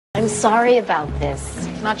sorry about this.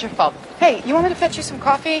 Not your fault. Hey, you want me to fetch you some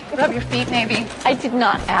coffee? Rub your feet, maybe? I did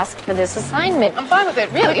not ask for this assignment. I'm fine with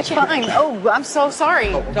it, really. It's fine. Oh, I'm so sorry.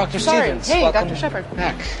 Oh, Dr. Sorry. Stevens. Hey, welcome Dr. Shepard.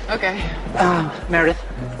 back. Okay. Meredith.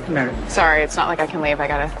 Sorry, it's not like I can leave. I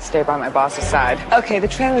gotta stay by my boss's side. Okay, the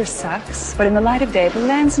trailer sucks, but in the light of day, the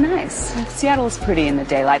land's nice. Seattle is pretty in the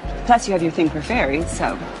daylight. Plus, you have your thing for ferries,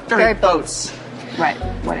 so... Ferry boats. Right,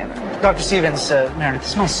 whatever. Dr. Stevens, Meredith,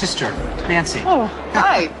 this is my sister, Nancy. Oh,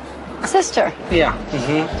 hi. Sister. Yeah.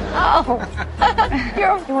 Oh,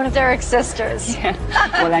 you're one of Derek's sisters. Yeah.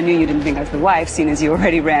 Well, I knew you didn't think I was the wife, seeing as you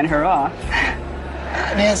already ran her off.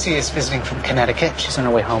 Nancy is visiting from Connecticut. She's on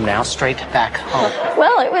her way home now, straight back home.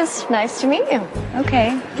 Well, it was nice to meet you.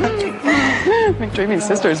 Okay. McDreamy's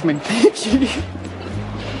sister's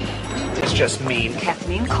It's just mean.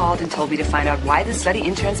 Kathleen called and told me to find out why the slutty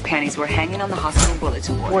intern's panties were hanging on the hospital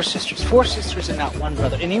bulletin board. Four sisters and not one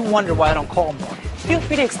brother. And you wonder why I don't call more. Feel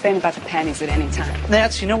free to explain about the panties at any time.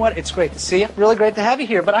 Nance, you know what? It's great to see you. Really great to have you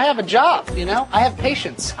here. But I have a job, you know? I have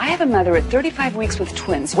patience. I have a mother at 35 weeks with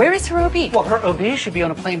twins. Where is her OB? Well, her OB should be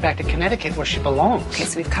on a plane back to Connecticut where she belongs. Okay,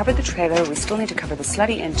 so we've covered the trailer. We still need to cover the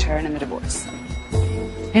slutty intern and the divorce.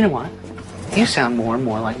 You know what? You sound more and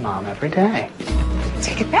more like Mom every day.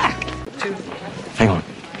 Take it back. Hang on.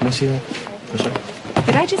 Can I see that? For a second?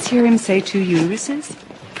 Did I just hear him say 2 uteruses?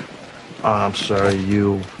 I'm sorry.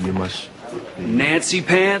 You must... Nancy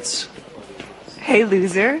Pants? Hey,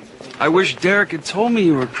 loser. I wish Derek had told me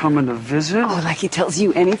you were coming to visit. Oh, like he tells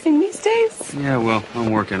you anything these days? Yeah, well,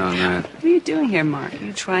 I'm working on that. What are you doing here, Mark? Are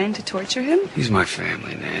you trying to torture him? He's my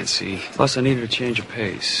family, Nancy. Plus, I needed a change of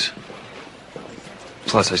pace.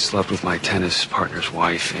 Plus, I slept with my tennis partner's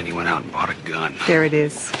wife, and he went out and bought a gun. There it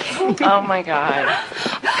is. Oh, my God.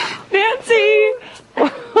 Nancy!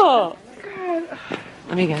 Oh.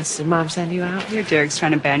 Let me guess, did Mom send you out? Your Derek's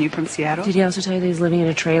trying to ban you from Seattle? Did he also tell you that he's living in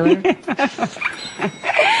a trailer?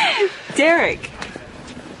 Derek!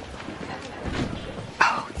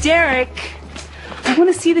 Oh, Derek! I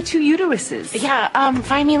want to see the 2 uteruses. Yeah,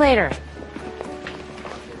 find me later.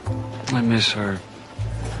 I miss her.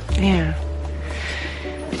 Yeah.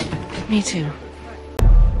 Me too.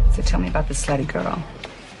 So tell me about the slutty girl.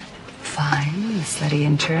 Fine, the slutty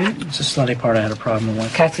intern. It's the slutty part I had a problem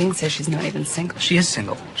with. Kathleen says she's not even single. She is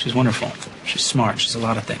single. She's wonderful. She's smart. She's a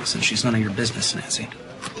lot of things. And she's none of your business, Nancy.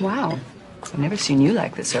 Wow. I've never seen you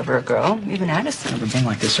like this over a girl. Even Addison. Never been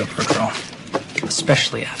like this over a girl.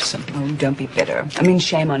 Especially Addison. Oh, don't be bitter. I mean,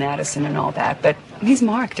 shame on Addison and all that, but he's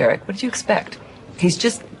Mark, Derek. What did you expect? He's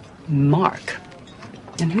just Mark.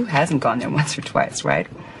 And who hasn't gone there once or twice, right?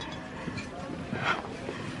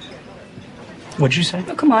 What'd you say?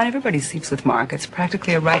 Oh, come on, everybody sleeps with Mark. It's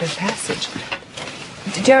practically a rite of passage.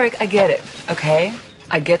 Derek, I get it, okay?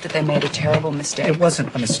 I get that they made a terrible mistake. It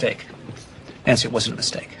wasn't a mistake. Nancy, it wasn't a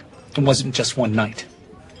mistake. It wasn't just one night.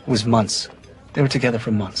 It was months. They were together for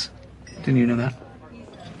months. Didn't you know that?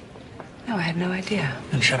 No, I had no idea.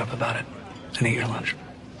 Then shut up about it and eat your lunch.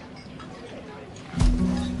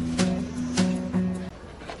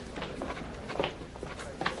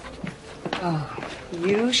 Oh,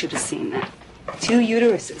 you should have seen that. 2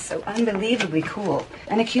 uteruses, so unbelievably cool.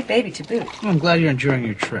 And a cute baby to boot. Well, I'm glad you're enjoying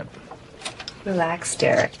your trip. Relax,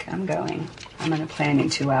 Derek. I'm going. I'm on a plane in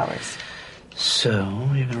 2 hours. So,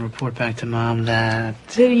 you're going to report back to Mom that...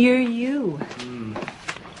 So you're you.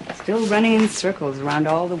 Still running in circles around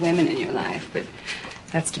all the women in your life, but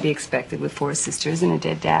that's to be expected with 4 sisters and a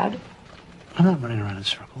dead dad. I'm not running around in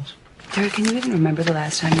circles. Derek, can you even remember the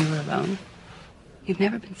last time you were alone? You've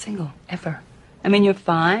never been single, ever. I mean, you're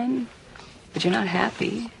fine, but you're not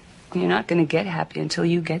happy. And you're not going to get happy until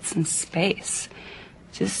you get some space.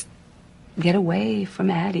 Just get away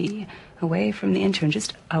from Addie, away from the intern,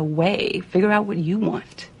 just away. Figure out what you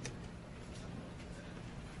want.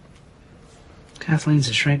 Kathleen's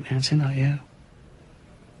a straight, Nancy, not you.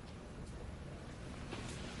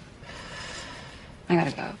 I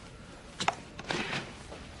gotta go.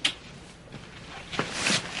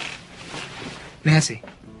 Nancy.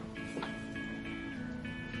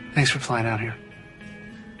 Thanks for flying out here.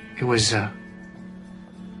 It was,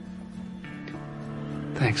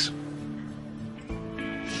 thanks.